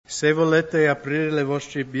Se volete aprire le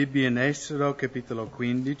vostre Bibbie in Esodo, capitolo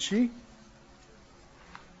 15.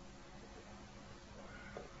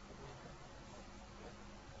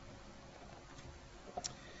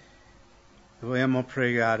 Vogliamo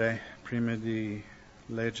pregare prima di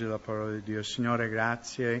leggere la parola di Dio. Signore,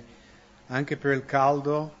 grazie anche per il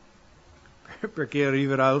caldo, perché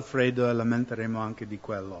arriverà il freddo e lamenteremo anche di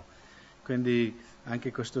quello. Quindi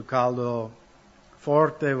anche questo caldo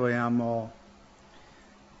forte vogliamo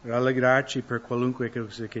rallegrarci per qualunque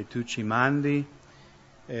cosa che tu ci mandi.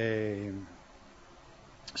 Signore,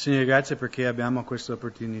 grazie perché abbiamo questa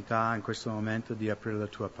opportunità in questo momento di aprire la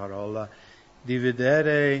tua parola, di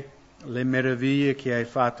vedere le meraviglie che hai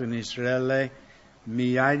fatto in Israele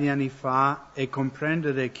migliaia di anni fa e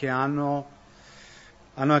comprendere che hanno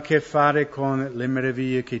a che fare con le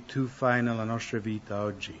meraviglie che tu fai nella nostra vita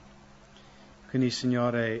oggi. Quindi,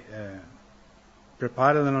 Signore,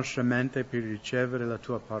 prepara la nostra mente per ricevere la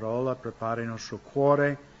tua parola, prepara il nostro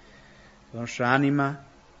cuore, la nostra anima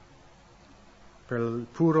per il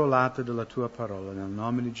puro latte della tua parola, nel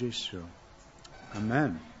nome di Gesù.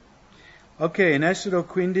 Amen. Ok, in Esodo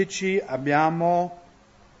 15 abbiamo,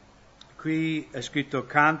 qui è scritto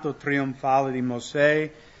canto trionfale di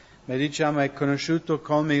Mosè, ma diciamo è conosciuto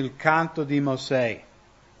come il canto di Mosè,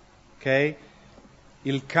 ok?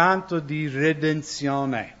 Il canto di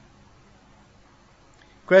redenzione.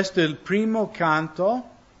 Questo è il primo canto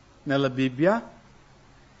nella Bibbia,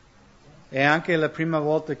 è anche la prima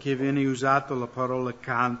volta che viene usata la parola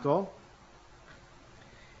canto,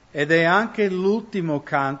 ed è anche l'ultimo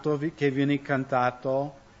canto che viene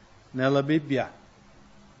cantato nella Bibbia.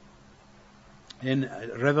 In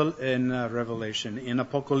Revelation, in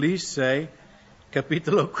Apocalisse,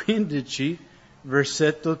 capitolo 15,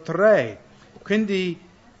 versetto 3. Quindi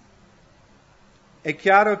è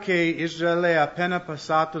chiaro che Israele ha appena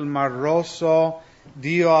passato il Mar Rosso,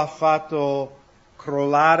 Dio ha fatto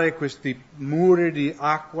crollare questi muri di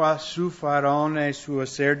acqua su Faraone e suo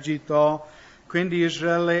esercito, quindi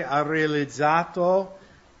Israele ha realizzato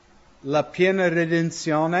la piena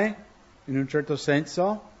redenzione, in un certo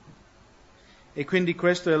senso, e quindi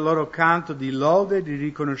questo è il loro canto di lode, di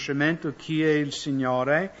riconoscimento chi è il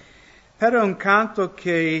Signore, però è un canto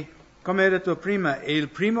che, come ho detto prima, è il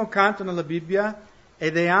primo canto nella Bibbia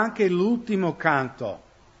ed è anche l'ultimo canto.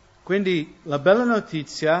 Quindi la bella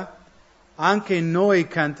notizia, anche noi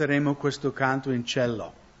canteremo questo canto in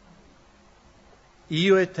cielo.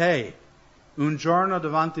 Io e te, un giorno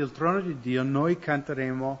davanti al trono di Dio, noi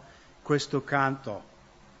canteremo questo canto.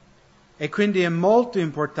 E quindi è molto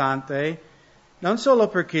importante, non solo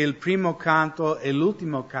perché il primo canto è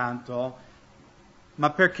l'ultimo canto, ma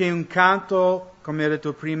perché un canto, come ho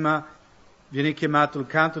detto prima, viene chiamato il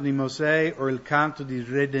canto di Mosè o il canto di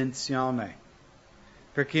redenzione.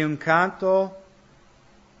 Perché è un canto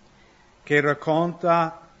che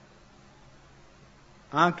racconta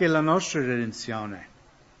anche la nostra redenzione.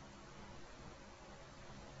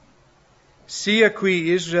 Sia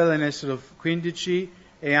qui Israele in Esodo 15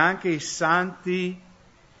 e anche i santi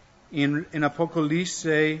in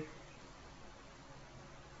Apocalisse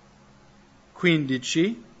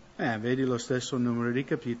 15, vedi lo stesso numero di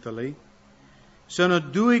capitoli, sono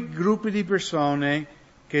due gruppi di persone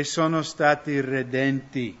che sono stati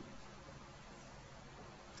redenti.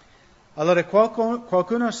 Allora,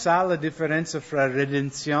 qualcuno sa la differenza fra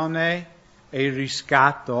redenzione e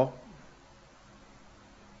riscatto?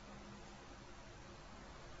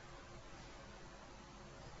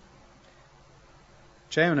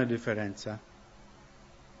 C'è una differenza?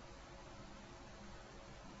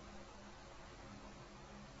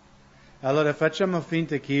 Allora facciamo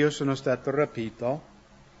finta che io sono stato rapito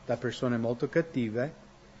da persone molto cattive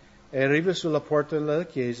e arrivo sulla porta della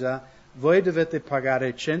chiesa, voi dovete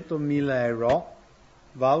pagare 100.000 euro,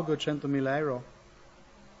 valgo 100.000 euro?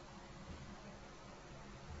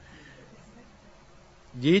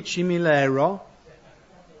 10.000 euro?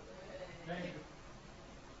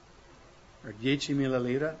 10.000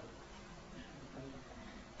 lire?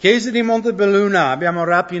 Chiesa di Montebelluna, abbiamo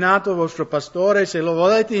rapinato il vostro pastore, se lo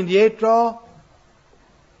volete indietro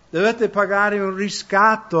dovete pagare un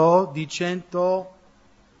riscatto di 100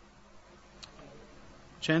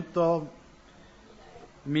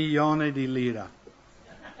 milioni di lire.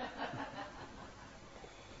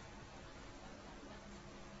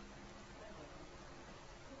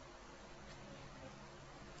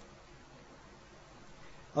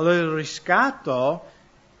 Allora il riscatto,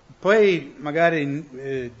 poi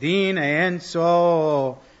magari Dean e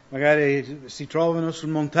Enzo magari si trovano sul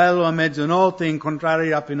Montello a mezzanotte a incontrare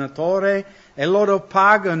il rapinatore e loro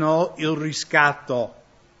pagano il riscatto.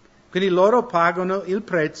 Quindi loro pagano il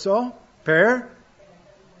prezzo per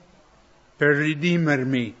per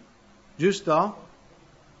ridimermi. Giusto?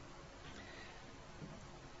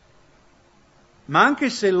 Ma anche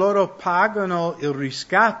se loro pagano il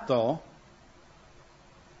riscatto,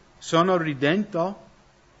 sono ridento?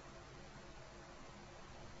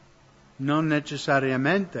 Non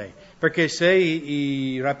necessariamente, perché se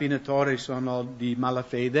i rapinatori sono di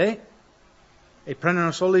malafede e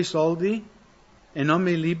prendono solo i soldi e non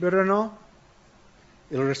mi liberano,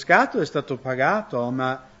 il riscatto è stato pagato,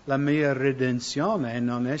 ma la mia redenzione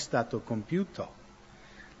non è stato compiuto.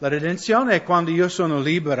 La redenzione è quando io sono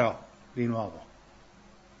libero di nuovo.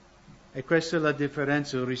 E questa è la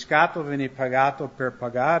differenza. Il riscatto viene pagato per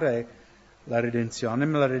pagare la redenzione,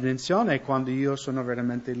 ma la redenzione è quando io sono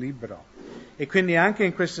veramente libero. E quindi anche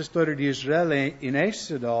in questa storia di Israele in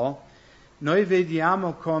Esodo, noi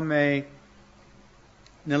vediamo come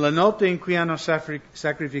nella notte in cui hanno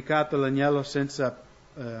sacrificato l'agnello senza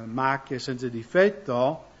macchia, senza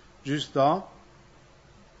difetto, giusto?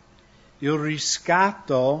 Il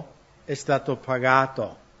riscatto è stato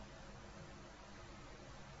pagato.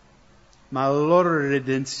 Ma la loro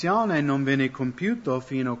redenzione non viene compiuta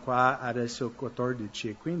fino qua adesso 14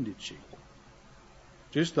 e 15.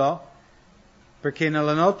 Giusto? Perché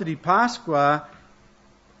nella notte di Pasqua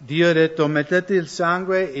Dio ha detto mettete il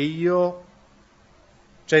sangue e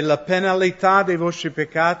la penalità dei vostri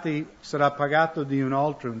peccati sarà pagata di un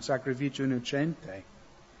altro, un sacrificio innocente.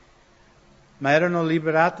 Ma erano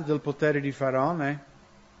liberati dal potere di Faraone?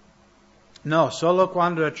 No, solo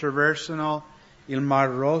quando attraversano il Mar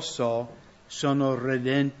Rosso sono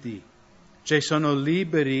redenti, cioè sono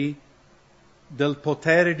liberi dal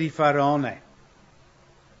potere di Faraone.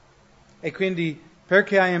 E quindi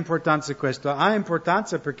perché ha importanza questo? Ha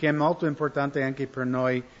importanza perché è molto importante anche per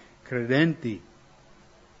noi credenti.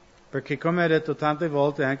 Perché come ho detto tante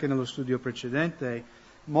volte anche nello studio precedente,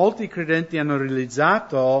 molti credenti hanno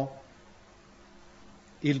realizzato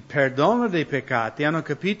il perdono dei peccati, hanno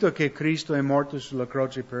capito che Cristo è morto sulla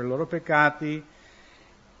croce per i loro peccati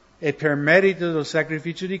e per merito del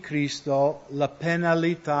sacrificio di Cristo la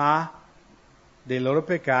penalità dei loro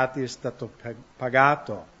peccati è stato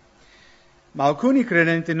pagato. Ma alcuni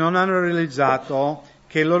credenti non hanno realizzato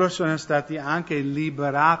che loro sono stati anche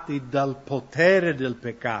liberati dal potere del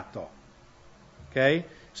peccato. Ok?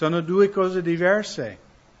 Sono due cose diverse.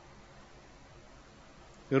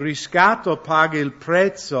 Il riscatto paga il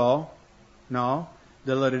prezzo, no,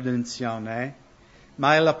 della redenzione,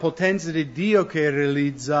 ma è la potenza di Dio che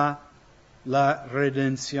realizza la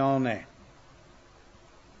redenzione.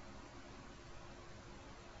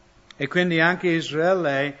 E quindi anche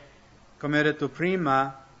Israele, come ho detto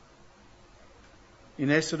prima,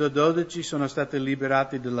 in Esodo 12 sono stati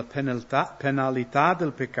liberati dalla penalità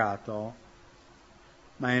del peccato,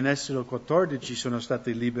 ma in Esodo 14 sono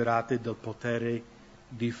stati liberati dal potere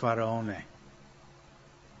di Faraone.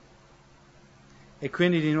 E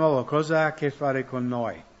quindi di nuovo cosa ha a che fare con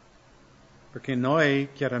noi? Perché noi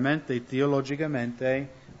chiaramente,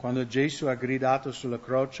 teologicamente, quando Gesù ha gridato sulla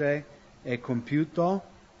croce, è compiuto?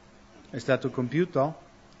 È stato compiuto?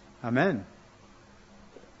 Amen.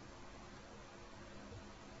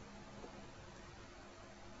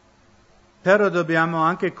 Però dobbiamo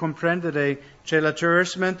anche comprendere,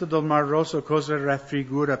 l'attraversamento del Mar Rosso cosa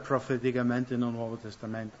raffigura profeticamente nel Nuovo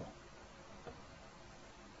Testamento.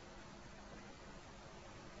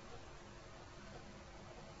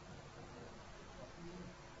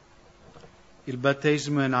 Il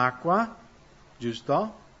battesimo in acqua,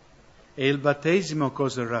 giusto? E il battesimo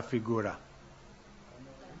cosa raffigura?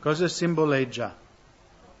 Cosa simboleggia?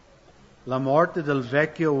 La morte del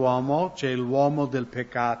vecchio uomo, cioè l'uomo del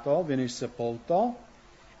peccato, viene sepolto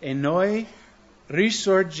e noi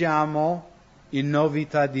risorgiamo in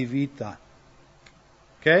novità di vita.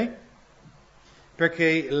 Ok?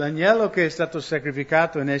 Perché l'agnello che è stato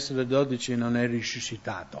sacrificato in Esodo 12 non è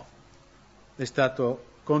risuscitato, è stato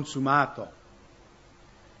consumato.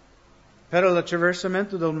 Però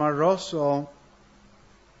l'attraversamento del Mar Rosso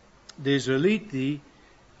dei Israeliti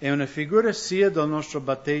è una figura sia del nostro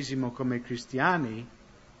battesimo come cristiani,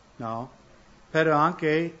 no? Però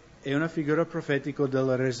anche è una figura profetica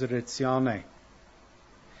della resurrezione.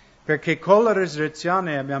 Perché con la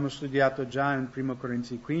resurrezione, abbiamo studiato già in 1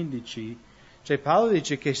 Corinzi 15, Paolo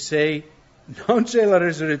dice che se non c'è la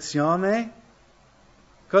resurrezione,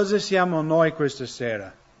 cosa siamo noi questa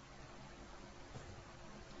sera?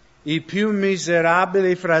 I più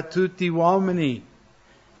miserabili fra tutti gli uomini.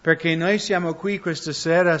 Perché noi siamo qui questa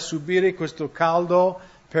sera a subire questo caldo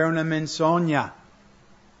per una menzogna.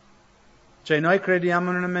 Noi crediamo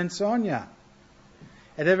in una menzogna.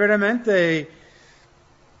 Ed è veramente,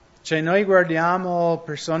 noi guardiamo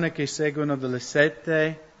persone che seguono delle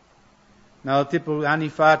sette, No, tipo anni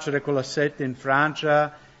fa c'era quella setta in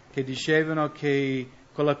Francia che dicevano che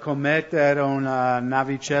quella cometa era una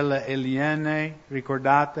navicella aliena,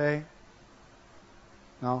 ricordate?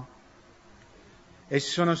 No? E si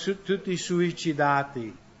sono tutti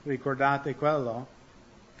suicidati, ricordate quello?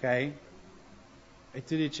 Ok? E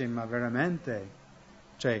tu dici, ma veramente?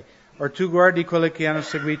 Cioè, o tu guardi quelli che hanno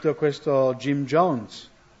seguito questo Jim Jones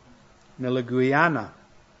nella Guyana.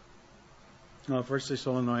 No, forse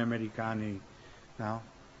solo noi americani, no?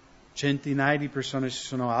 Centinaia di persone si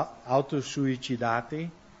sono autosuicidati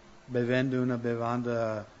bevendo una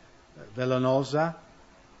bevanda velenosa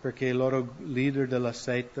perché il loro leader della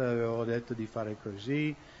setta aveva detto di fare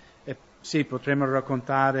così. E sì, potremmo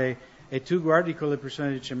raccontare, e tu guardi quelle persone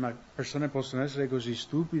e dici, ma persone possono essere così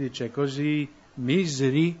stupide, cioè così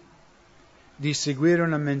miseri di seguire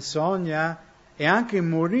una menzogna e anche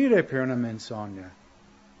morire per una menzogna.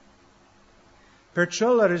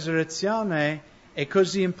 Perciò la risurrezione è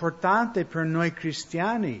così importante per noi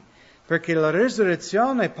cristiani, perché la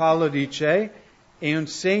risurrezione, Paolo dice, è un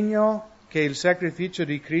segno che il sacrificio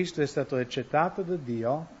di Cristo è stato accettato da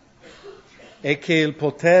Dio e che il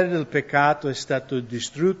potere del peccato è stato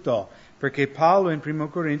distrutto, perché Paolo in 1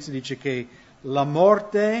 Corinzi dice che la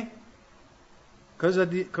morte, cosa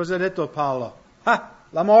ha detto Paolo?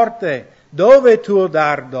 La morte, dove è il tuo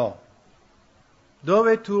dardo?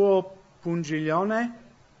 Dove è il tuo pungiglione?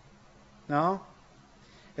 No?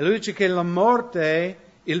 E lui dice che la morte,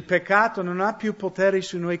 il peccato non ha più potere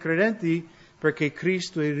su noi credenti perché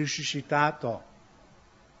Cristo è risuscitato.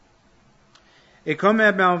 E come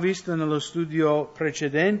abbiamo visto nello studio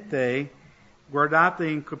precedente, guardate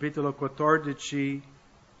in capitolo 14,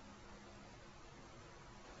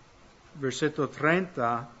 versetto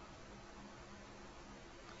 30,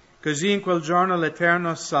 così in quel giorno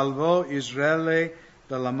l'Eterno salvò Israele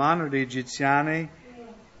dalla mano degli egiziani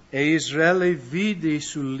e Israele vide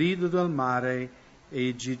sul lido del mare gli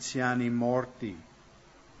egiziani morti.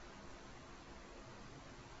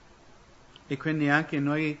 E quindi anche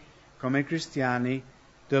noi come cristiani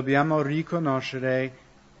dobbiamo riconoscere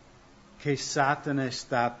che Satana è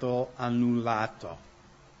stato annullato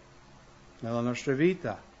nella nostra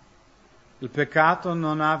vita. Il peccato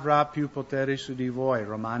non avrà più potere su di voi,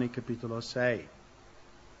 Romani capitolo 6.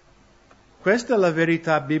 Questa è la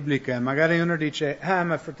verità biblica. Magari uno dice,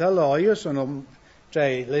 ma fratello,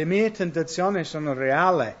 le mie tentazioni sono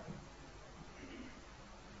reali.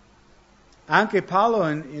 Anche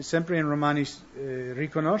Paolo, sempre in Romani,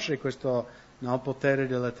 riconosce questo potere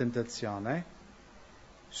della tentazione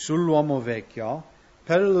sull'uomo vecchio,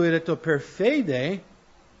 però lui ha detto, per fede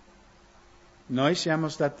noi siamo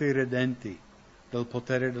stati redenti dal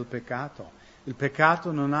potere del peccato. Il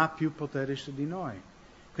peccato non ha più potere su di noi.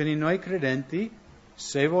 Quindi noi credenti,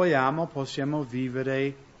 se vogliamo, possiamo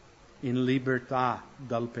vivere in libertà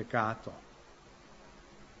dal peccato.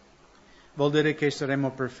 Vuol dire che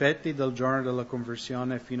saremo perfetti dal giorno della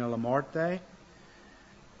conversione fino alla morte?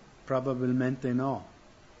 Probabilmente no.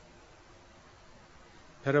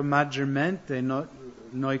 Però maggiormente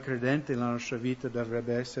noi credenti, la nostra vita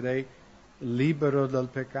dovrebbe essere libero dal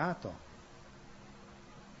peccato.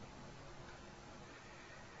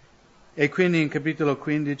 E quindi in capitolo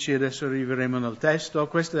 15, adesso arriveremo nel testo,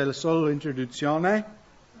 questa è solo l'introduzione,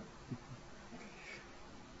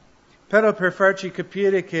 però per farci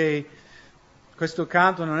capire che questo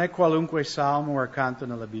canto non è qualunque salmo o canto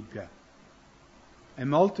nella Bibbia. È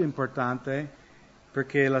molto importante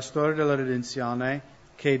perché è la storia della redenzione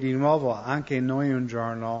che di nuovo anche noi un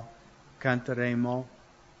giorno canteremo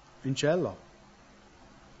in cielo.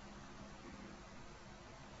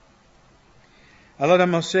 Allora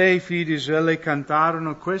Mosè e i figli di Israele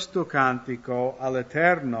cantarono questo cantico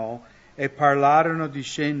all'Eterno e parlarono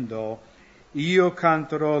dicendo, io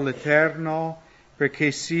canterò all'Eterno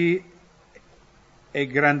perché sì è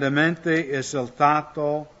grandemente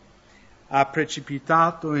esaltato, ha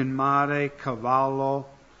precipitato in mare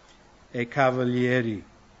cavallo e cavalieri.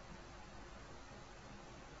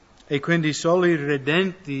 E quindi solo i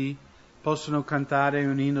redenti possono cantare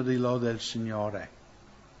un inno di lode al Signore.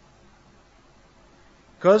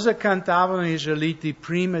 Cosa cantavano gli israeliti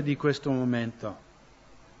prima di questo momento?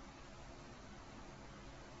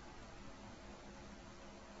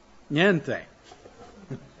 Niente.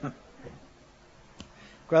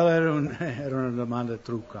 Quella era una domanda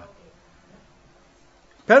trucca.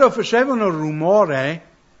 Però facevano rumore.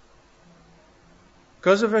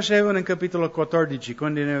 Cosa facevano in capitolo 14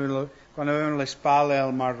 quando avevano le spalle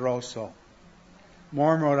al Mar Rosso?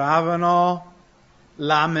 Mormoravano,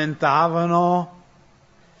 lamentavano.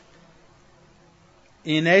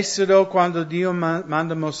 In Esodo, quando Dio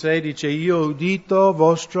manda Mosè, dice, io ho udito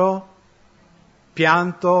vostro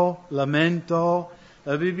pianto, lamento.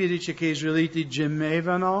 La Bibbia dice che gli israeliti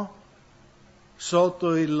gemevano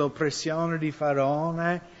sotto l'oppressione di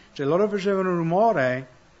Faraone, cioè loro facevano rumore,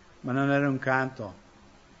 ma non era un canto.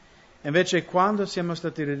 Invece quando siamo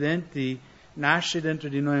stati redenti, nasce dentro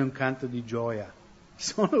di noi un canto di gioia.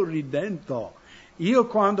 Sono ridento. Io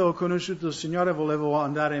quando ho conosciuto il Signore volevo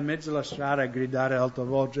andare in mezzo alla strada a gridare a alta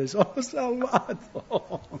voce, sono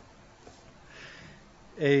salvato.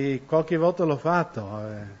 E qualche volta l'ho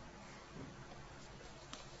fatto.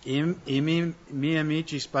 I miei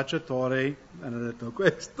amici spacciatori hanno detto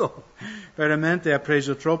questo, veramente ha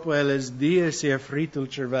preso troppo LSD e si è fritto il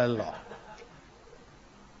cervello.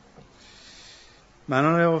 Ma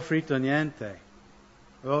non avevo fritto niente,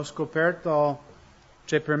 avevo scoperto,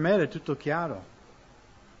 cioè per me era tutto chiaro.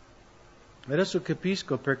 Adesso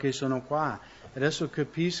capisco perché sono qua, adesso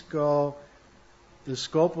capisco il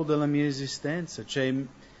scopo della mia esistenza, cioè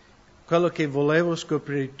quello che volevo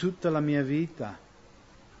scoprire tutta la mia vita.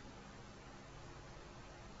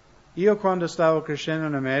 Io quando stavo crescendo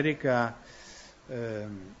in America,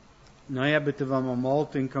 noi abitavamo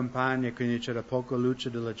molto in campagna, quindi c'era poca luce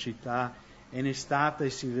della città, e in estate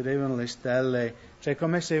si vedevano le stelle, cioè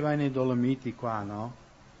come se vai nei Dolomiti qua, no?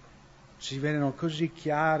 Si vedono così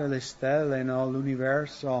chiare le stelle, no?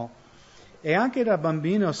 L'universo. E anche da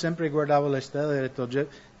bambino sempre guardavo le stelle e ho detto,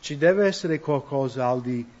 ci deve essere qualcosa al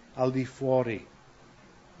di fuori,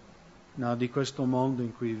 no? Di questo mondo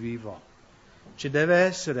in cui vivo. Ci deve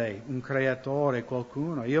essere un creatore,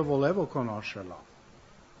 qualcuno. Io volevo conoscerlo.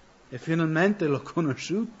 E finalmente l'ho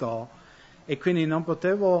conosciuto e quindi non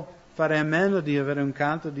potevo fare a meno di avere un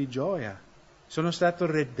canto di gioia. Sono stato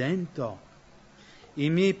redento. I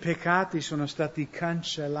miei peccati sono stati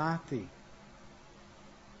cancellati.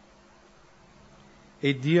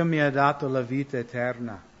 E Dio mi ha dato la vita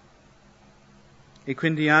eterna. E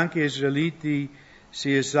quindi anche gli israeliti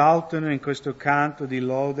si esaltano in questo canto di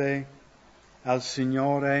lode al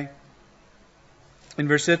Signore. In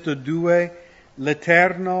versetto 2,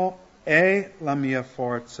 l'Eterno è la mia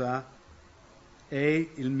forza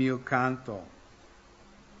e il mio canto.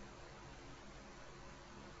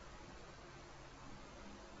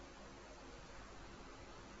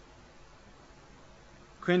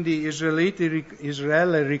 Quindi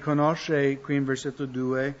Israele riconosce qui in versetto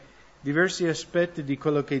 2 diversi aspetti di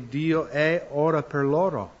quello che Dio è ora per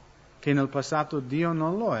loro, che nel passato Dio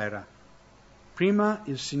non lo era. Prima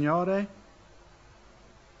il Signore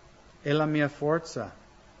è la mia forza.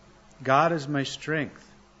 God is my strength.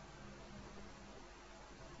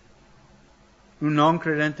 Un non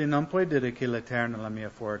credente non può dire che l'Eterno è la mia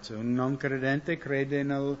forza. Un non credente crede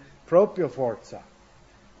nella propria forza,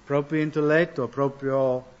 proprio intelletto,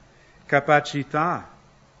 proprio capacità.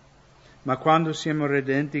 Ma quando siamo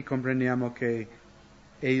redenti comprendiamo che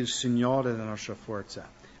è il Signore la nostra forza.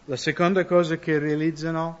 La seconda cosa che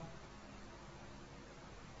realizzano,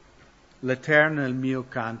 l'Eterno è il mio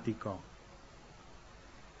cantico.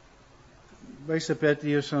 Voi sapete,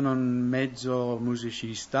 io sono un mezzo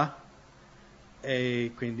musicista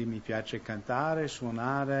e quindi mi piace cantare,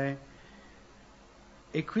 suonare.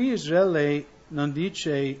 E qui Israele non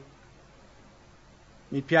dice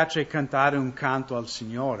mi piace cantare un canto al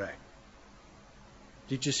Signore.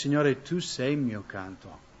 Dice Signore, tu sei il mio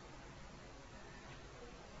canto.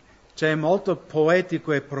 Cioè è molto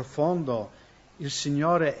poetico e profondo. Il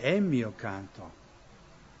Signore è il mio canto.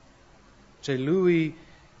 Cioè Lui,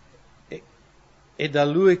 è da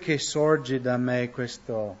Lui che sorge da me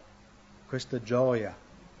questa gioia.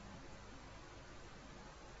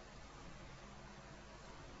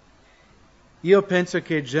 Io penso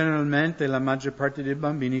che generalmente la maggior parte dei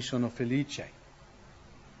bambini sono felici.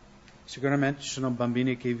 Sicuramente ci sono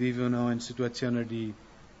bambini che vivono in situazioni di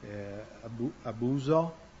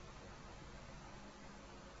abuso.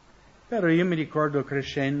 Però io mi ricordo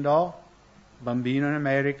crescendo, bambino in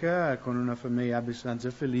America, con una famiglia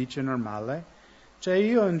abbastanza felice, normale. Cioè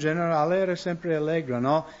io in generale ero sempre allegro,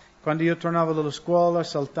 no? Quando io tornavo dalla scuola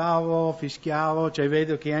saltavo, fischiavo, cioè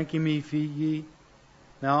vedo che anche i miei figli,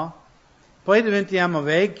 no? Poi diventiamo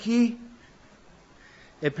vecchi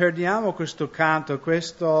e perdiamo questo canto,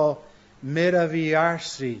 questo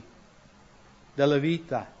meravigliarsi della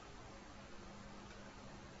vita.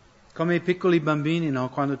 Come i piccoli bambini, no?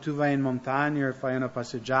 Quando tu vai in montagna e fai una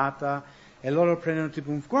passeggiata e loro prendono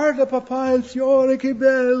tipo guarda papà il fiore, che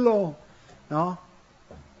bello, no?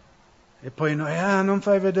 E poi noi, non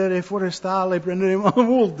fai vedere il forestale, prenderemo la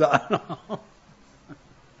multa, no?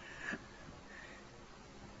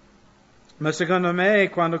 Ma secondo me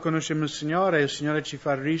quando conosciamo il Signore ci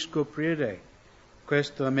fa riscoprire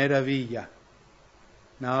questa meraviglia,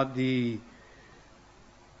 no?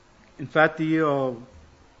 Infatti io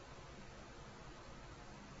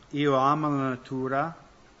amo la natura,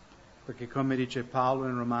 perché come dice Paolo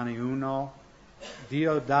in Romani 1,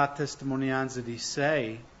 Dio dà testimonianza di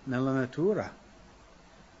sé nella natura,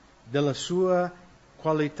 della sua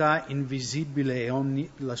qualità invisibile e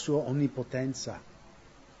la sua onnipotenza.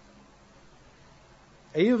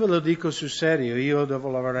 E io ve lo dico sul serio, io devo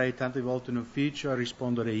lavorare tante volte in ufficio,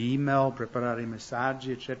 rispondere email, preparare i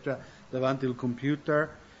messaggi, eccetera, davanti al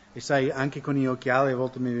computer, e sai, anche con gli occhiali a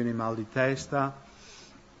volte mi viene mal di testa,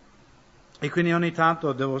 e quindi ogni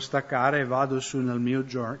tanto devo staccare e vado su nel mio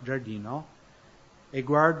giardino e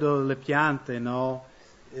guardo le piante, no?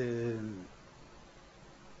 E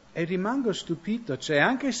rimango stupito, cioè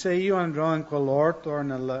anche se io andrò in quell'orto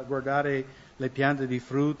nel guardare le piante di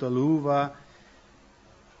frutta, l'uva,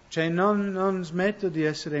 cioè non smetto di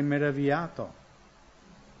essere meravigliato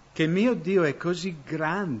che mio Dio è così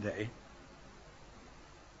grande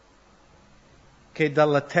che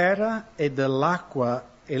dalla terra e dall'acqua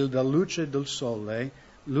e dalla luce del sole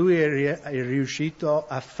Lui è riuscito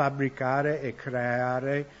a fabbricare e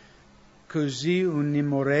creare così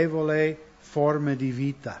un'immemorevole forma di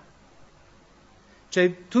vita.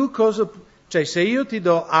 Cioè se io ti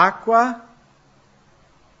do acqua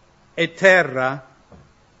e terra,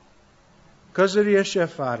 cosa riesci a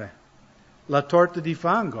fare? La torta di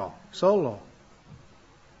fango, solo.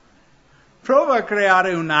 Prova a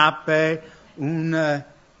creare un'ape, una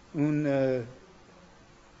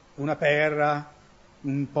pera,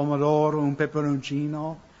 un pomodoro, un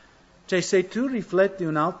peperoncino. Cioè, se tu rifletti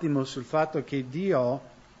un attimo sul fatto che Dio,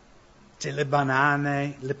 c'è le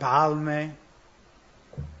banane, le palme,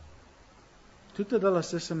 tutto dalla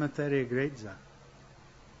stessa materia grezza.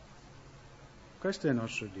 Questo è il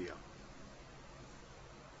nostro Dio.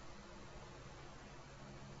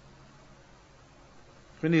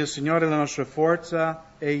 Quindi il Signore è la nostra forza,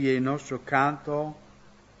 Egli è il nostro canto,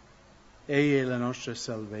 Egli è la nostra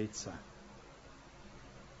salvezza.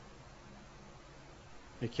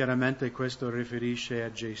 E chiaramente questo riferisce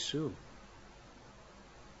a Gesù.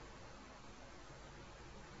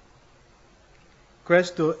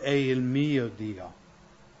 Questo è il mio Dio.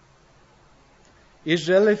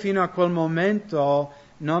 Israele fino a quel momento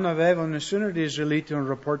non aveva nessuno di Israeliti un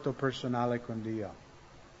rapporto personale con Dio.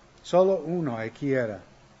 Solo uno, e chi era?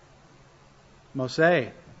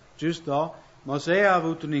 Mosè, giusto? Mosè ha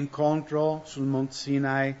avuto un incontro sul Monte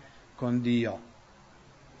Sinai con Dio.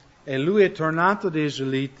 E lui è tornato dai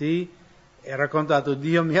Israeliti e ha raccontato: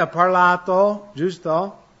 Dio mi ha parlato,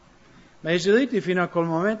 giusto? Ma gli Israeliti fino a quel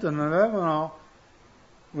momento non avevano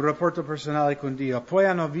un rapporto personale con Dio. Poi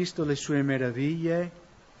hanno visto le sue meraviglie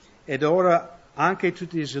ed ora anche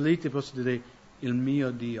tutti gli Israeliti possono dire: il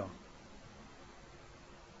mio Dio.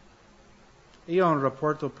 Io ho un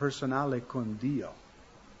rapporto personale con Dio.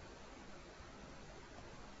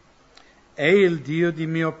 È il Dio di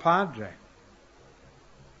mio padre.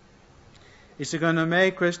 E secondo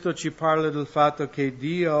me questo ci parla del fatto che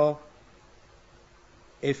Dio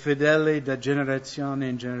è fedele da generazione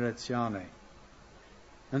in generazione.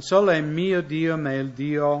 Non solo è mio Dio, ma è il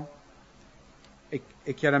Dio,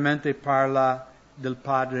 e chiaramente parla del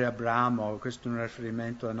padre Abramo. Questo è un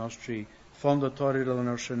riferimento ai nostri fondatori della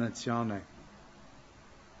nostra nazione.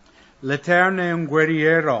 L'Eterno è un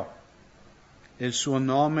guerriero. Il suo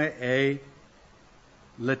nome è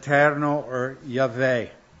l'Eterno o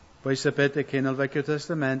Yahweh. Voi sapete che nel Vecchio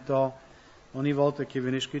Testamento ogni volta che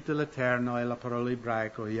viene scritto l'Eterno è la parola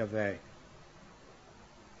ebraica Yahweh.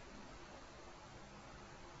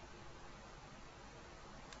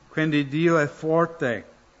 Quindi Dio è forte,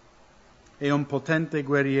 è un potente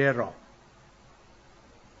guerriero.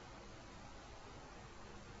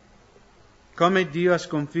 Come Dio ha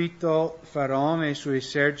sconfitto Faraone e i suoi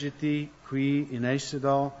eserciti qui in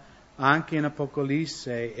Esodo, anche in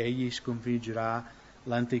Apocalisse egli sconfiggerà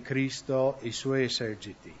l'Anticristo e i suoi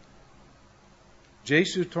eserciti.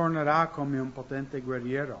 Gesù tornerà come un potente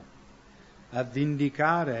guerriero a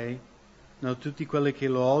vendicare tutti quelli che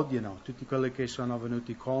lo odiano, tutti quelli che sono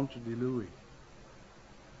venuti contro di lui,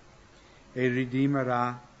 e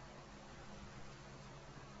ridimerà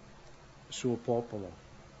il suo popolo.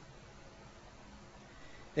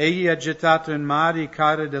 Egli ha gettato in mare i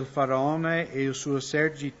carri del Faraone e il suo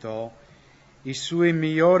esercito. I suoi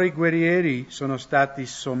migliori guerrieri sono stati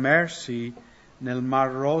sommersi nel Mar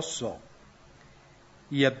Rosso.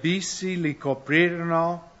 Gli abissi li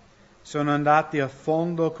coprirono, sono andati a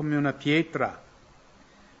fondo come una pietra.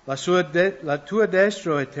 La tua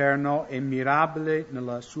destra, o Eterno, è mirabile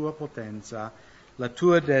nella sua potenza. La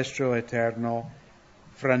tua destra, o Eterno,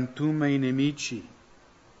 frantuma i nemici.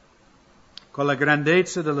 Con la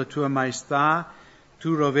grandezza della tua maestà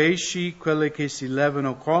tu rovesci quelle che si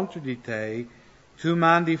levano contro di te, tu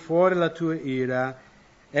mandi fuori la tua ira,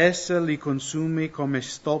 essa li consumi come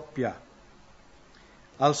stoppia.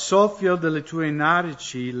 Al soffio delle tue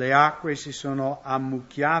narici le acque si sono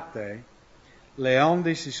ammucchiate, le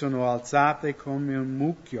onde si sono alzate come un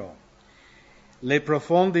mucchio, le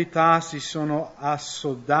profondità si sono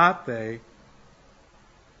assodate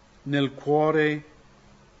nel cuore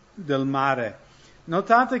del mare.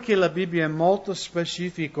 Notate che la Bibbia è molto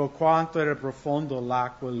specifica quanto era profondo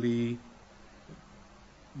l'acqua lì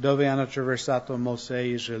dove hanno attraversato Mosè e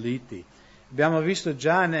gli Israeliti. Abbiamo visto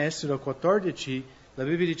già in Esodo 14, la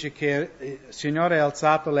Bibbia dice che il Signore ha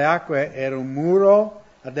alzato le acque, era un muro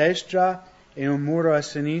a destra e un muro a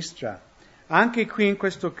sinistra. Anche qui in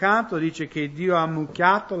questo canto dice che Dio ha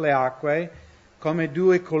ammucchiato le acque come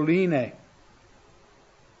due colline.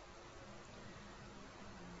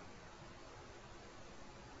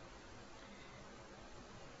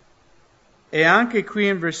 E anche qui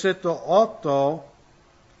in versetto 8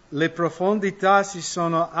 le profondità si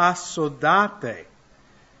sono assodate.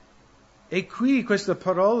 E qui questa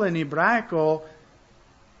parola in ebraico,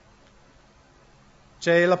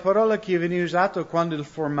 c'è la parola che viene usata quando il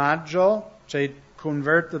formaggio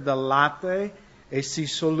converte dal latte e si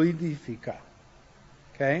solidifica.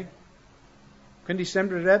 Ok? Quindi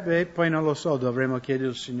sembrerebbe, poi non lo so, dovremmo chiedere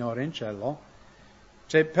al Signore in cielo,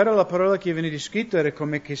 però la parola che viene descritta era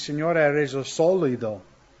come che il Signore ha reso solido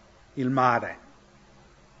il mare,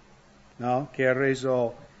 no? Che ha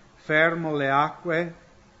reso fermo le acque.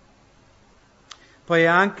 Poi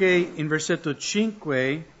anche in versetto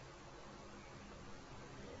 5,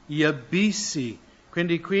 gli abissi.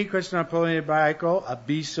 Quindi qui questa è una parola in ebraico,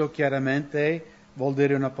 abisso chiaramente vuol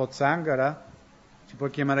dire una pozzanghera, si può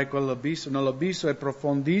chiamare quello abisso, no, l'abisso è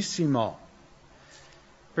profondissimo.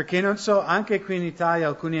 Perché non so, anche qui in Italia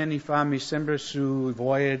alcuni anni fa, mi sembra su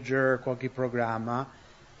Voyager, qualche programma,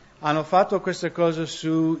 hanno fatto questa cosa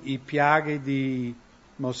sui piaghe di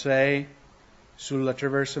Mosè,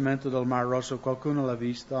 sull'attraversamento del Mar Rosso. Qualcuno l'ha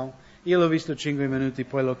visto? Io l'ho visto 5 minuti,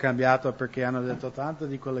 poi l'ho cambiato perché hanno detto tanto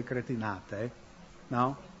di quelle cretinate,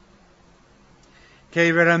 no?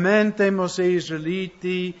 Che veramente Mosè e gli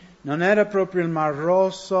Israeliti non era proprio il Mar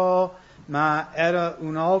Rosso, ma era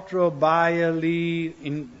un altro baia lì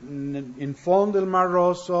in fondo al Mar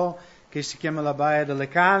Rosso che si chiama la Baia delle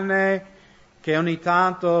Canne, che ogni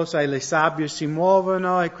tanto, sai, le sabbie si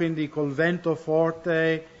muovono e quindi col vento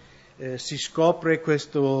forte si scopre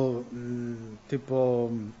questo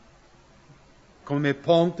tipo come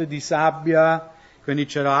ponte di sabbia, quindi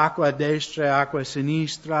c'era acqua a destra e acqua a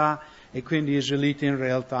sinistra. E quindi gli israeliti in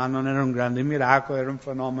realtà non era un grande miracolo, era un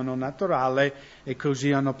fenomeno naturale e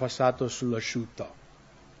così hanno passato sull'asciutto.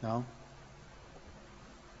 No?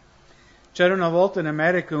 C'era una volta in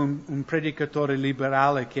America un predicatore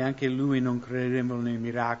liberale che anche lui non credeva nei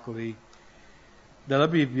miracoli della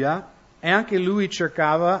Bibbia e anche lui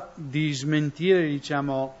cercava di smentire,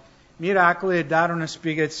 miracoli e dare una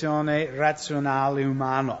spiegazione razionale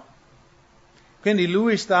umana. Quindi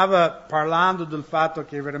lui stava parlando del fatto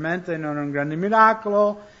che veramente non era un grande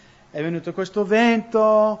miracolo, è venuto questo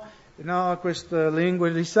vento, no, questa lingua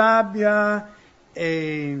di sabbia,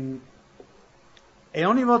 e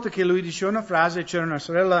ogni volta che lui diceva una frase c'era una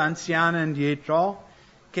sorella anziana indietro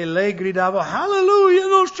che lei gridava Alleluia,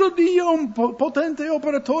 nostro Dio è un potente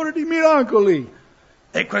operatore di miracoli.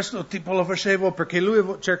 E questo tipo lo facevo perché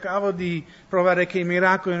lui cercava di provare che i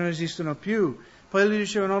miracoli non esistono più. Poi lui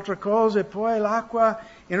diceva un'altra cosa e poi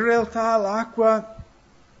in realtà l'acqua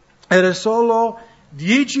era solo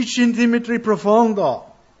 10 centimetri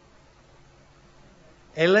profondo.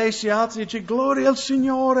 E lei si alza e dice, gloria al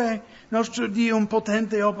Signore, nostro Dio è un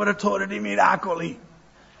potente operatore di miracoli.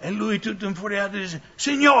 E lui tutto infuriato dice,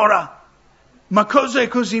 Signora, ma cos'è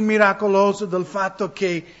così miracoloso del fatto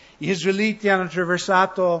che gli israeliti hanno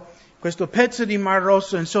attraversato questo pezzo di Mar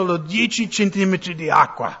Rosso in solo 10 centimetri di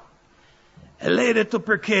acqua? E lei ha detto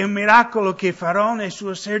perché è un miracolo che Faraone e il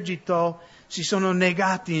suo esercito si sono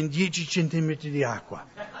negati in 10 centimetri di acqua.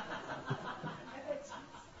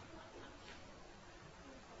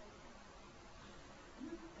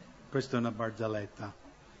 Questa è una barzelletta.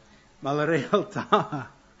 Ma la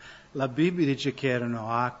realtà, la Bibbia dice che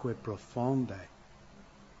erano acque profonde.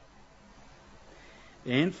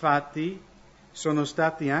 E infatti sono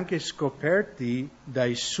stati anche scoperti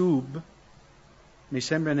dai sub, mi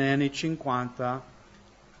sembra negli anni 50,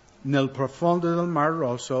 nel profondo del Mar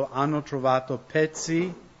Rosso hanno trovato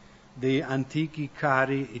pezzi di antichi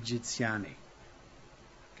carri egiziani.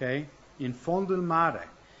 Ok? In fondo al mare.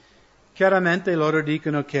 Chiaramente loro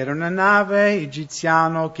dicono che era una nave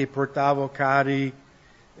egiziana che portava carri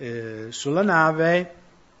sulla nave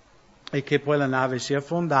e che poi la nave si è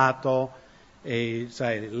affondato e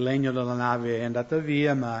sai, il legno della nave è andato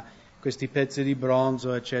via, ma questi pezzi di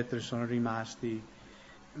bronzo eccetera sono rimasti.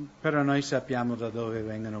 Però noi sappiamo da dove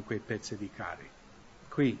vengono quei pezzi di carri.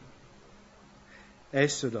 Qui,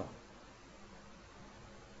 Esodo.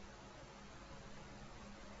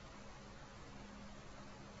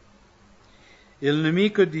 Il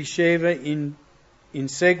nemico diceva,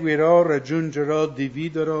 inseguirò, raggiungerò,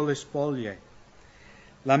 dividerò le spoglie.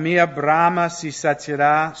 La mia brama si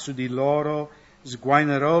sazierà su di loro,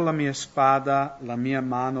 sguainerò la mia spada, la mia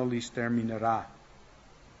mano li sterminerà.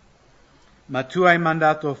 Ma tu hai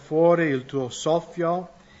mandato fuori il tuo soffio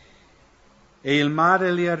e il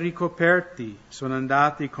mare li ha ricoperti, sono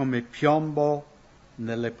andati come piombo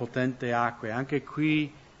nelle potenti acque. Anche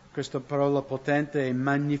qui questa parola potente è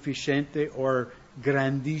magnificente o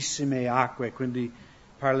grandissime acque, quindi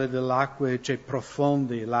parla delle acque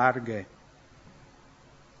profonde, larghe.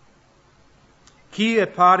 Chi è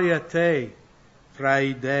pari a te fra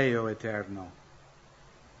i dei, o Eterno?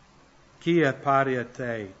 Chi è pari a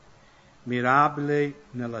te, mirabile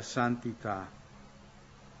nella santità,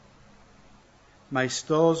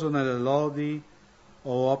 maestoso nelle lodi,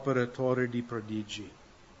 o operatore di prodigi?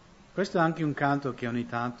 Questo è anche un canto che ogni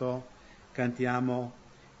tanto cantiamo.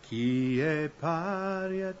 Chi è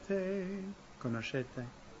pari a te?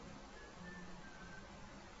 Conoscete?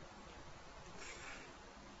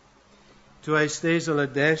 Tu hai steso la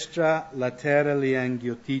destra, la terra li ha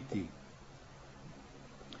inghiottiti.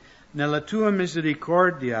 Nella tua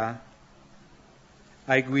misericordia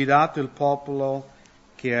hai guidato il popolo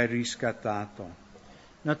che hai riscattato.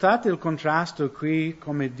 Notate il contrasto qui,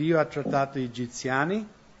 come Dio ha trattato gli egiziani,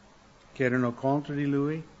 che erano contro di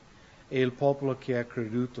Lui, e il popolo che ha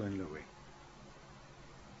creduto in Lui.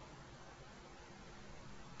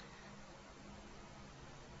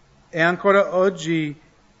 E ancora oggi,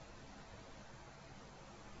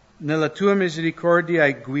 nella tua misericordia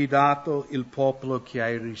hai guidato il popolo che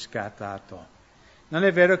hai riscattato. Non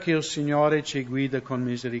è vero che il Signore ci guida con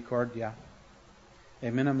misericordia?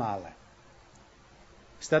 E meno male.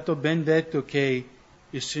 È stato ben detto che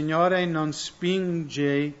il Signore non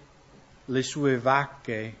spinge le sue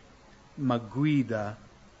vacche, ma guida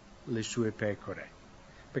le sue pecore.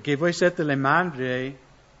 Perché voi siete le mandrie,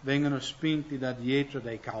 vengono spinti da dietro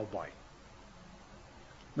dai cowboy.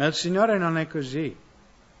 Ma il Signore non è così.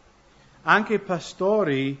 Anche i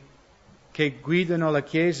pastori che guidano la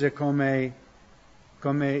Chiesa come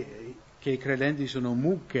che i credenti sono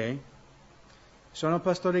mucche, sono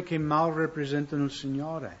pastori che mal rappresentano il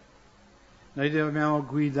Signore. Noi dobbiamo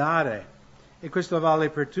guidare, e questo vale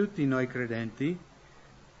per tutti noi credenti.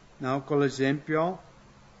 No? Con l'esempio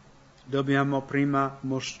dobbiamo prima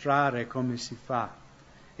mostrare come si fa.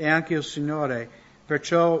 E anche il Signore,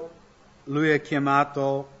 perciò Lui ha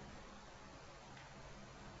chiamato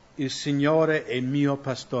il Signore è mio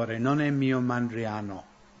pastore, non è mio mandriano.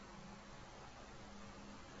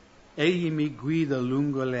 Egli mi guida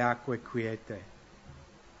lungo le acque quiete,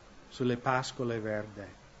 sulle pascole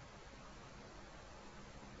verde.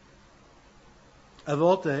 A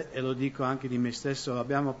volte, e lo dico anche di me stesso,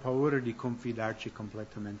 abbiamo paura di confidarci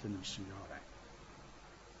completamente nel Signore.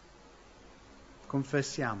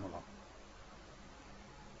 Confessiamolo.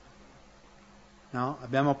 No?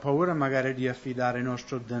 Abbiamo paura magari di affidare il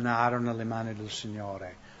nostro denaro nelle mani del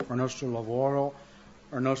Signore, o il nostro lavoro,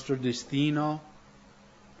 o il nostro destino.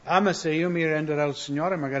 Ma se io mi renderò al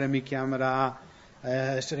Signore, magari mi chiamerà a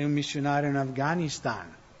essere un missionario in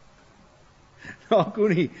Afghanistan. No,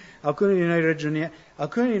 alcuni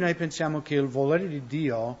di noi pensiamo che il volere di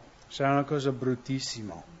Dio sarà una cosa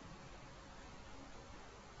bruttissima.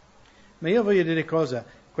 Ma io voglio dire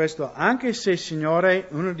questo, anche se il Signore,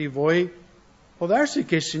 uno di voi, può darsi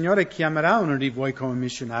che il Signore chiamerà uno di voi come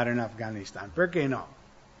missionario in Afghanistan, perché no?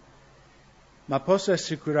 Ma posso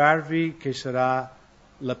assicurarvi che sarà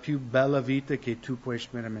la più bella vita che tu puoi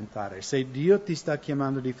sperimentare. Se Dio ti sta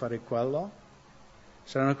chiamando di fare quello,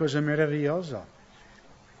 sarà una cosa meravigliosa.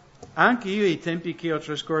 Anche io, i tempi che ho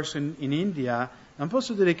trascorso in India, non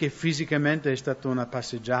posso dire che fisicamente è stata una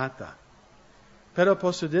passeggiata, però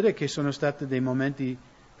posso dire che sono stati dei momenti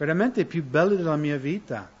veramente più belli della mia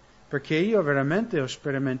vita, perché io veramente ho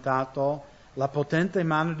sperimentato la potente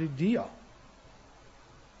mano di Dio.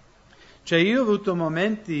 Cioè io ho avuto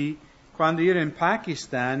momenti quando ero in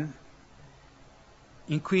Pakistan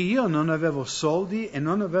in cui io non avevo soldi e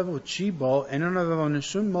non avevo cibo e non avevo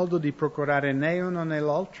nessun modo di procurare né uno né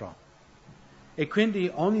l'altro. E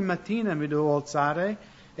quindi ogni mattina mi dovevo alzare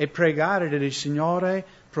e pregare del Signore,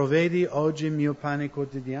 provvedi oggi il mio pane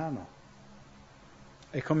quotidiano.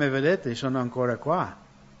 E come vedete sono ancora qua.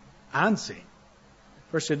 Anzi,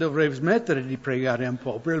 forse dovrei smettere di pregare un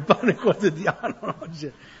po' per il pane quotidiano.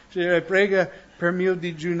 Cioè, prega per mio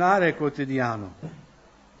digiunare quotidiano.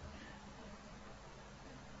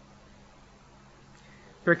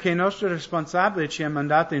 Perché il nostro responsabile ci ha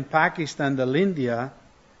mandato in Pakistan dall'India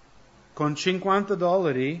con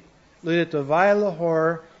 $50. Lui ha detto, vai a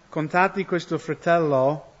Lahore, contatti questo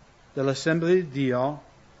fratello dell'Assemblea di Dio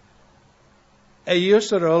e io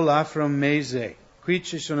sarò là fra un mese. Qui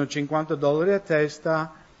ci sono $50 a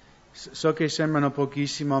testa, so che sembrano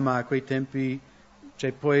pochissimo, ma a quei tempi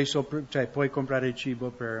puoi comprare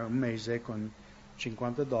cibo per un mese con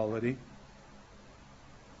 $50.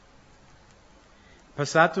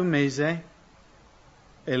 Passato un mese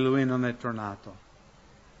e lui non è tornato.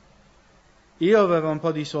 Io avevo un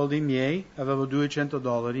po' di soldi miei, avevo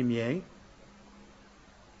 $200 miei,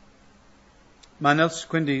 ma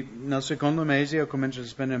quindi nel secondo mese ho cominciato a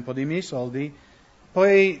spendere un po' di miei soldi.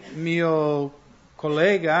 Poi mio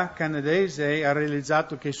collega canadese ha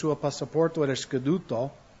realizzato che il suo passaporto era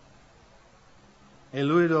scaduto e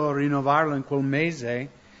lui doveva rinnovarlo in quel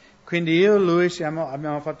mese. Quindi io e lui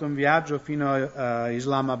abbiamo fatto un viaggio fino a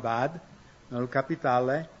Islamabad, nella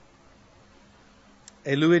capitale,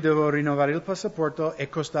 e lui doveva rinnovare il passaporto e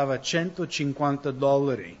costava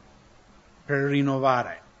 $150 per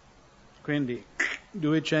rinnovare. Quindi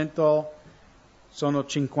 200 sono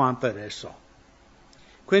 50 adesso.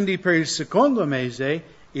 Quindi per il secondo mese,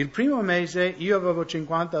 il primo mese io avevo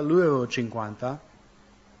 50, lui aveva 50.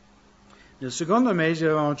 Nel secondo mese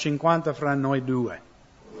avevamo 50 fra noi due.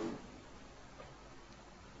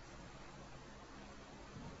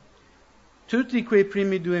 Tutti quei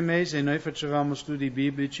primi 2 mesi noi facevamo studi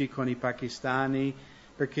biblici con i pakistani,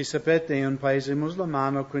 perché sapete è un paese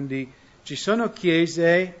musulmano, quindi ci sono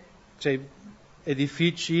chiese,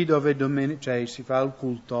 edifici dove si fa il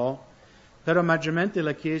culto, però maggiormente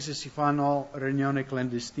le chiese si fanno riunioni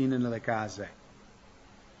clandestine nelle case.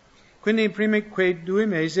 Quindi quei 2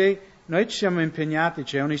 mesi noi ci siamo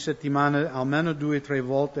impegnati, ogni settimana almeno 2 o 3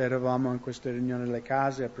 volte eravamo in queste riunioni nelle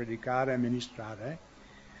case a predicare, a ministrare.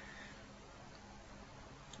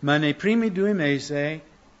 Ma nei primi 2 mesi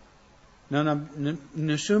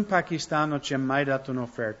nessun pakistano ci ha mai dato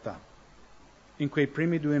un'offerta. In quei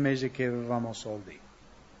primi 2 mesi che avevamo soldi.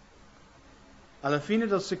 Alla fine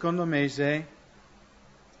del secondo mese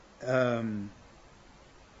erano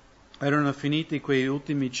finiti quei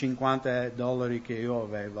ultimi $50 che io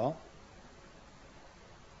avevo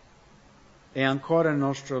e ancora il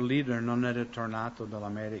nostro leader non era tornato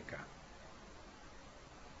dall'America.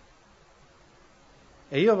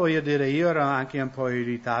 E io voglio dire, io ero anche un po'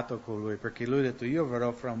 irritato con lui, perché lui ha detto, io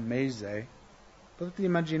verrò fra un mese. Potete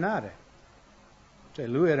immaginare?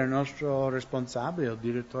 Lui era il nostro responsabile, il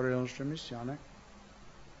direttore della nostra missione.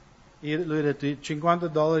 Lui ha detto,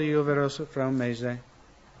 $50 io verrò fra un mese.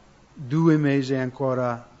 2 mesi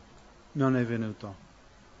ancora non è venuto.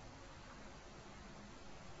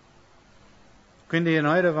 Quindi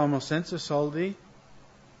noi eravamo senza soldi.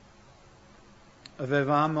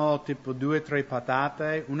 Avevamo tipo 2 o 3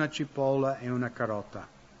 patate, una cipolla e una carota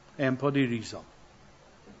e un po' di riso.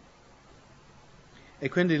 E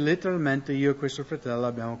quindi letteralmente io e questo fratello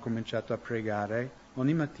abbiamo cominciato a pregare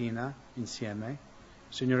ogni mattina insieme,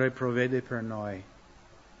 Signore provvede per noi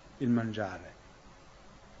il mangiare.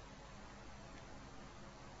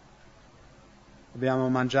 Abbiamo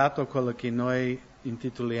mangiato quello che noi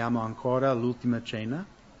intitoliamo ancora l'ultima cena.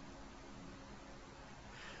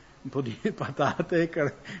 Un po' di patate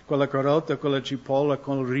con la carota, con la cipolla,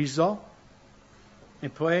 con il riso. E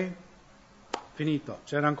poi, finito.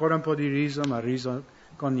 C'era ancora un po' di riso, ma riso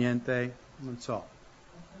con niente, non so.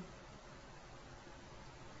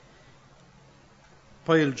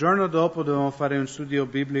 Poi il giorno dopo dovevamo fare un studio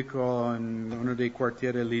biblico in uno dei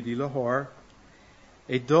quartieri lì di Lahore.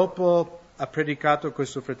 E dopo ha predicato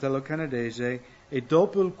questo fratello canadese. E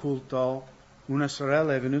dopo il culto, una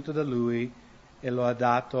sorella è venuta da lui e lo ha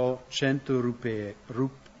dato 100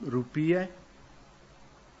 rupie,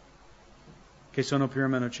 che sono più o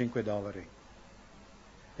meno $5.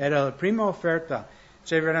 Era la prima offerta.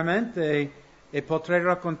 Veramente, e potrei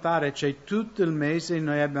raccontare, tutto il mese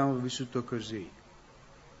noi abbiamo vissuto così.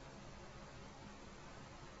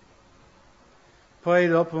 Poi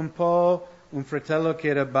dopo un po', un fratello che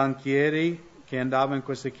era banchiere, che andava in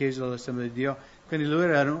questa chiesa dell'Assemblea di Dio, quindi lui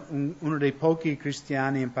era uno dei pochi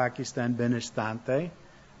cristiani in Pakistan benestante,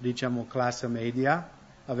 diciamo classe media.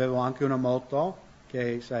 Avevo anche una moto,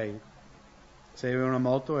 che se avevi una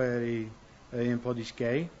moto eri un po' di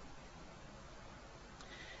skate.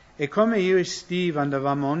 E come io e Steve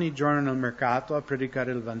andavamo ogni giorno nel mercato a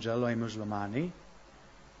predicare il Vangelo ai musulmani,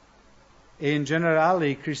 E in generale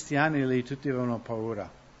i cristiani lì tutti avevano paura,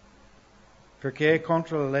 perché è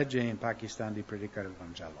contro la legge in Pakistan di predicare il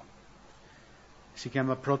Vangelo. Si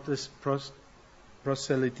chiama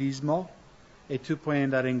proselitismo e tu puoi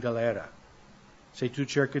andare in galera se tu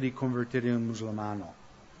cerchi di convertire un musulmano.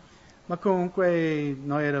 Ma comunque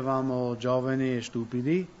noi eravamo giovani e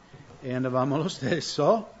stupidi e andavamo lo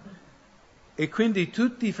stesso, e quindi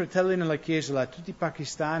tutti i fratelli nella chiesa, tutti i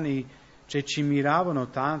pakistani, ci miravano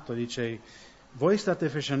tanto, dice, voi state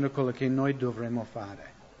facendo quello che noi dovremmo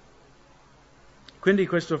fare. Quindi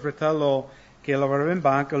questo fratello che lavorava in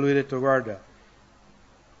banca, lui ha detto, guarda,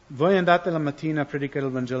 voi andate la mattina a predicare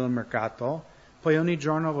il Vangelo al mercato, poi ogni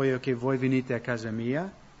giorno voglio che voi venite a casa mia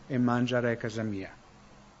e mangiare a casa mia.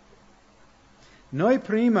 Noi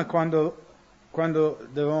prima, quando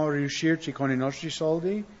dovevamo riuscirci con i nostri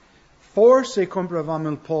soldi, forse compravamo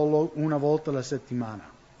il pollo una volta alla settimana,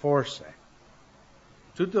 forse.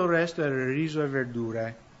 Tutto il resto era riso e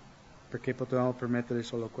verdure, perché potevamo permettere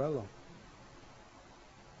solo quello.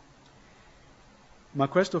 Ma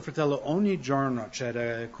questo fratello ogni giorno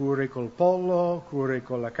c'era cure col pollo, cure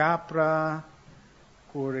con la capra,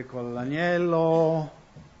 cure con l'agnello.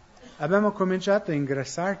 Abbiamo cominciato a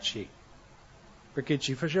ingrassarci, perché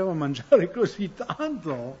ci faceva mangiare così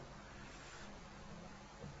tanto.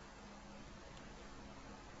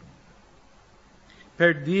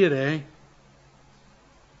 Per dire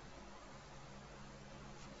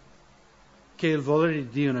che il volere di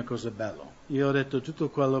Dio è una cosa bella. Io ho detto tutto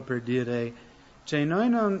quello per dire,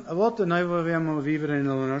 a volte noi vogliamo vivere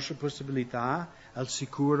nella nostra possibilità, al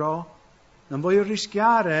sicuro. Non voglio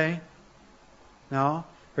rischiare, no?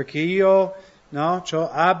 Perché io, no,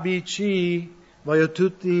 c'ho A, B, C, voglio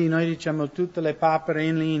noi diciamo tutte le papere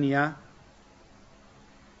in linea.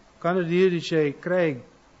 Quando Dio dice, Craig,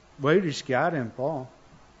 vuoi rischiare un po'?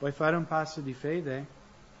 Vuoi fare un passo di fede?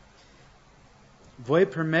 Vuoi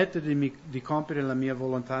permettermi di compiere la mia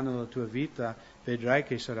volontà nella tua vita? Vedrai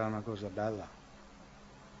che sarà una cosa bella.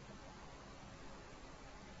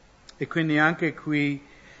 E quindi anche qui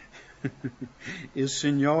il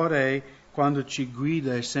Signore, quando ci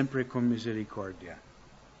guida, è sempre con misericordia.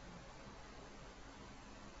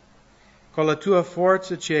 Con la tua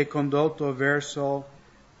forza ci hai condotto verso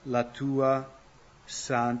la tua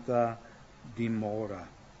santa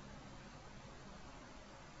dimora.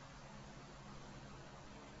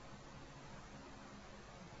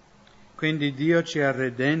 Quindi Dio ci ha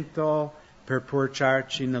redento per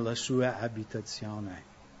portarci nella sua abitazione.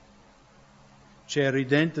 Ci ha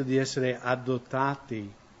redento di essere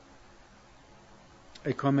adottati.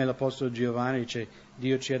 E come l'Apostolo Giovanni dice,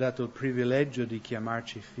 Dio ci ha dato il privilegio di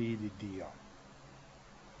chiamarci figli di Dio.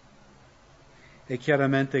 E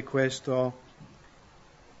chiaramente questo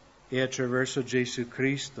è attraverso Gesù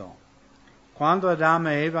Cristo. Quando Adamo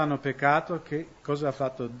e Eva hanno peccato, cosa ha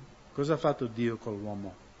fatto Dio con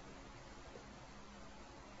l'uomo?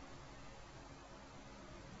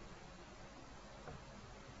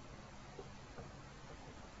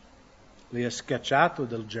 Li ha scacciato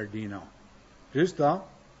dal giardino, giusto?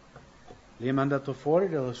 Li ha mandato fuori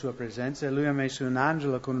dalla sua presenza e lui ha messo un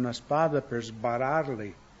angelo con una spada per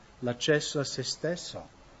sbarrarli l'accesso a se stesso.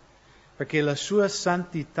 Perché la sua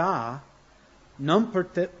santità non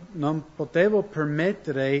poteva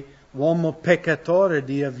permettere l'uomo peccatore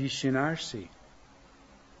di avvicinarsi.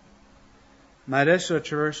 Ma adesso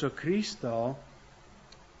attraverso Cristo,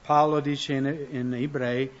 Paolo dice in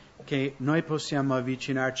Ebrei, che noi possiamo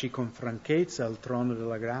avvicinarci con franchezza al trono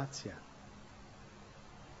della grazia.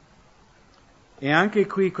 E anche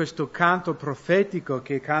qui questo canto profetico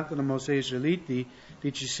che cantano Mosè e Israeliti,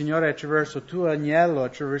 dice, Signore, attraverso il tuo agnello,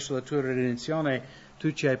 attraverso la tua redenzione,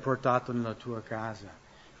 tu ci hai portato nella tua casa,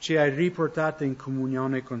 ci hai riportato in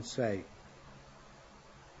comunione con sé.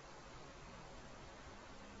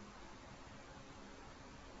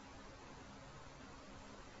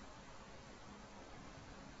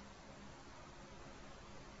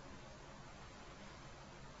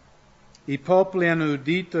 I popoli hanno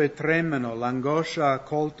udito e tremano, l'angoscia ha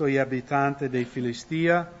colto gli abitanti dei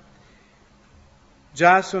Filistia.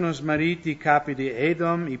 Già sono smarriti i capi di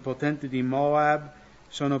Edom, i potenti di Moab,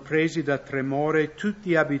 sono presi da tremore,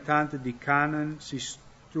 tutti gli abitanti di Canaan si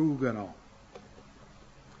struggono.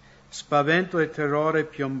 Spavento e terrore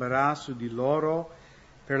piomberà su di loro,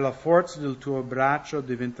 per la forza del tuo braccio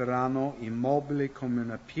diventeranno immobili come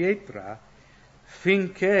una pietra,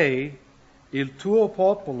 finché il tuo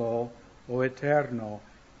popolo, o Eterno,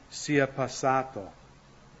 sia passato,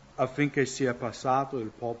 affinché sia passato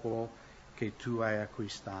il popolo che tu hai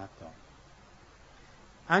acquistato.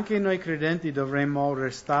 Anche noi credenti dovremmo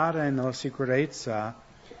restare nella sicurezza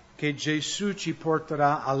che Gesù ci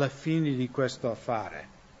porterà alla fine di questo affare.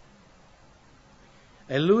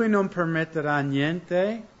 E Lui non permetterà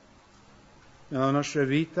niente nella nostra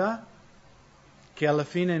vita che alla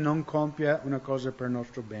fine non compia una cosa per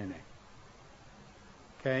nostro bene.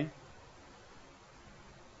 Ok?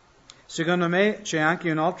 Secondo me c'è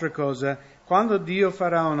anche un'altra cosa. Quando Dio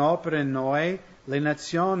farà un'opera in noi, le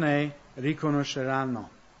nazioni riconosceranno.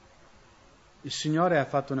 Il Signore ha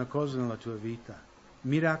fatto una cosa nella tua vita,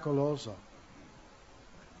 miracoloso.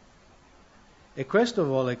 E questo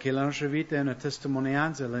vuole che la nostra vita è una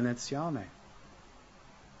testimonianza alle nazioni.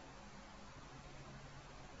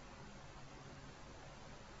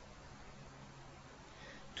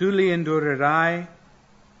 Tu li introdurrai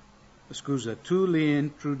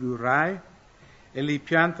e li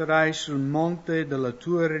pianterai sul monte della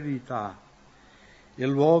tua eredità, il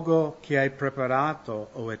luogo che hai preparato,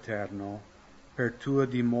 o Eterno, per tua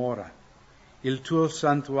dimora, il tuo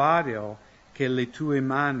santuario che le tue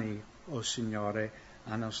mani, o Signore,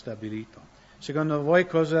 hanno stabilito. Secondo voi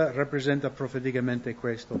cosa rappresenta profeticamente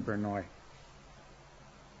questo per noi?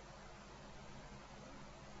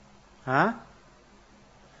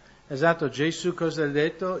 Esatto, Gesù cosa ha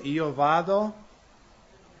detto? Io vado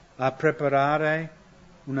a preparare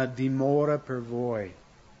una dimora per voi.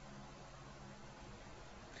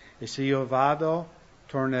 E se io vado,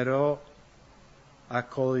 tornerò a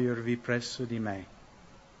cogliervi presso di me.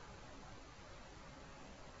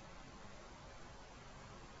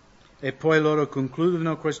 E poi loro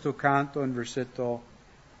concludono questo canto in versetto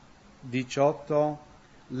 18.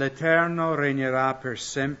 L'Eterno regnerà per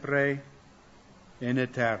sempre in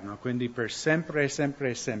eterno, quindi per sempre e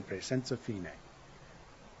sempre e sempre, senza fine.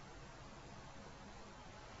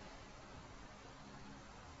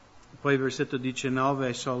 Poi il versetto 19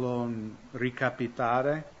 è solo un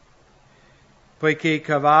ricapitare. Poiché i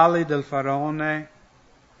cavalli del faraone,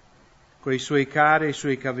 coi suoi carri e i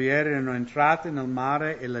suoi cavalieri erano entrati nel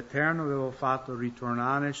mare e l'Eterno aveva fatto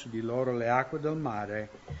ritornare su di loro le acque del mare,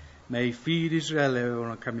 ma i figli di Israele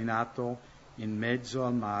avevano camminato in mezzo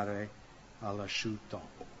al mare all'asciutto.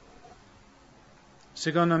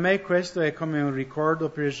 Secondo me questo è come un ricordo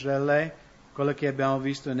per Israele, quello che abbiamo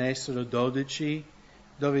visto in Esodo 12,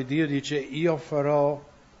 dove Dio dice io farò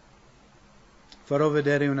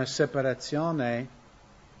vedere una separazione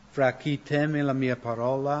fra chi teme la mia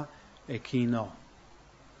parola e chi no.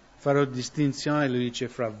 Farò distinzione, lui dice,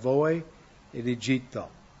 fra voi ed Egitto.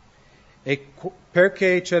 E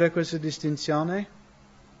perché c'era questa distinzione?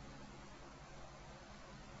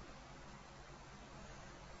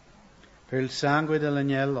 Per il sangue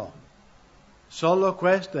dell'agnello. Solo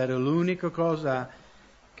questa era l'unica cosa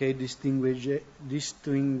che distingueva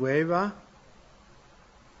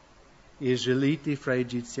gli israeliti fra gli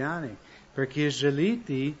egiziani, perché gli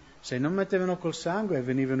israeliti, se non mettevano col sangue,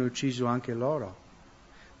 venivano uccisi anche loro.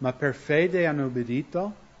 Ma per fede hanno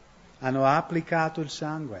obbedito, hanno applicato il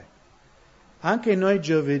sangue. Anche noi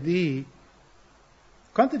giovedì,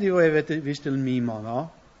 quanti di voi avete visto il mimo,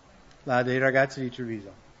 no? Là dei ragazzi di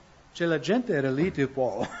Treviso. Cioè la gente era lì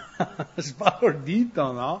tipo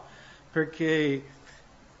sbalordito, no? Perché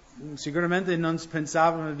sicuramente non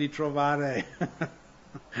pensavano di trovare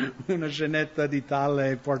una scenetta di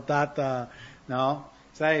tale portata, no?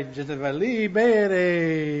 Sai, gente va lì,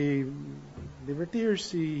 bere,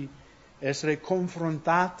 divertirsi, essere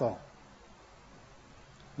confrontato.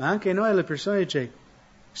 Ma anche noi le persone dice,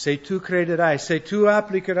 se tu crederai, se tu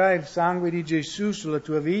applicherai il sangue di Gesù sulla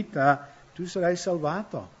tua vita, tu sarai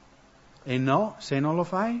salvato. E no, se non lo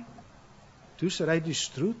fai, tu sarai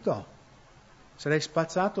distrutto, sarai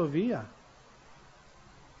spazzato via.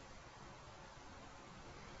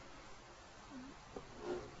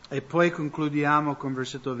 E poi concludiamo con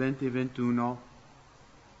versetto 20 e 21.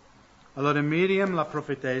 Allora Miriam, la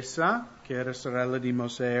profetessa, che era sorella di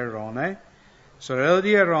Mosè e Aarone, sorella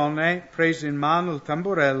di Aarone, prese in mano il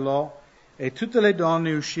tamburello e tutte le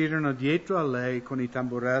donne uscirono dietro a lei con i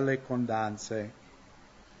tamburelli e con danze.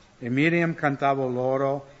 E Miriam cantava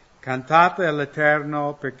loro, cantate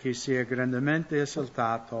all'Eterno perché si è grandemente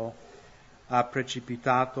esaltato, ha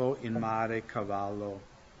precipitato in mare cavallo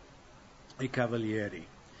e cavalieri.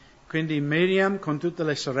 Quindi Miriam con tutte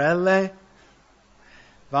le sorelle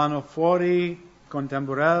vanno fuori con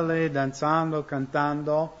tamburelle, danzando,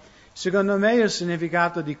 cantando. Secondo me il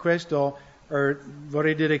significato di questo,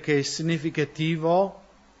 vorrei dire che è significativo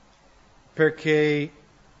perché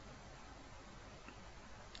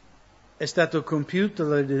è stato compiuta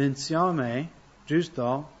la redenzione,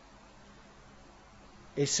 giusto?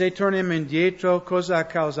 E se torniamo indietro, cosa ha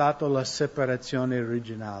causato la separazione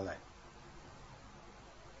originale?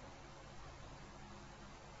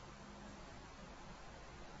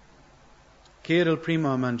 Chi era il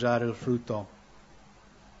primo a mangiare il frutto?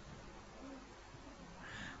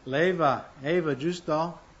 Eva,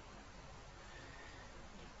 giusto?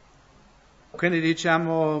 Quindi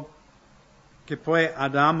diciamo che poi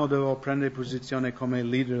Adamo doveva prendere posizione come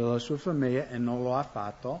leader della sua famiglia e non lo ha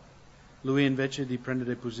fatto. Lui invece di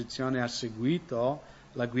prendere posizione ha seguito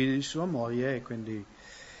la guida di sua moglie e quindi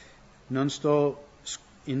non sto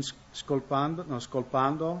discolpando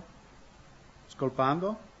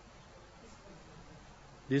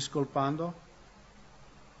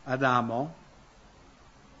Adamo.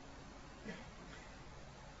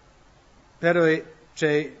 Però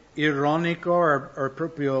c'è ironico o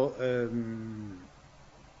proprio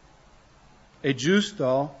è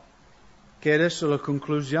giusto che adesso la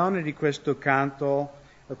conclusione di questo canto,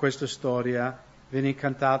 questa storia, viene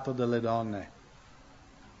cantato dalle donne.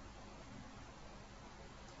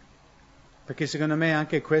 Perché secondo me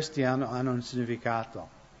anche questi hanno un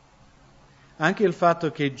significato. Anche il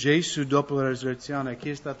fatto che Gesù dopo la resurrezione, chi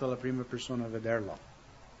è stata la prima persona a vederlo?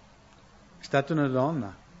 È stata una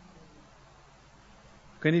donna.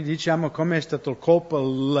 Quindi diciamo come è stato colpa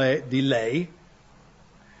di lei,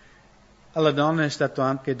 alla donna è stato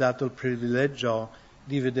anche dato il privilegio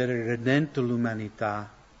di vedere redento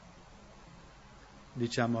l'umanità,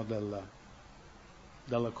 diciamo,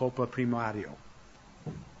 dalla colpa primaria.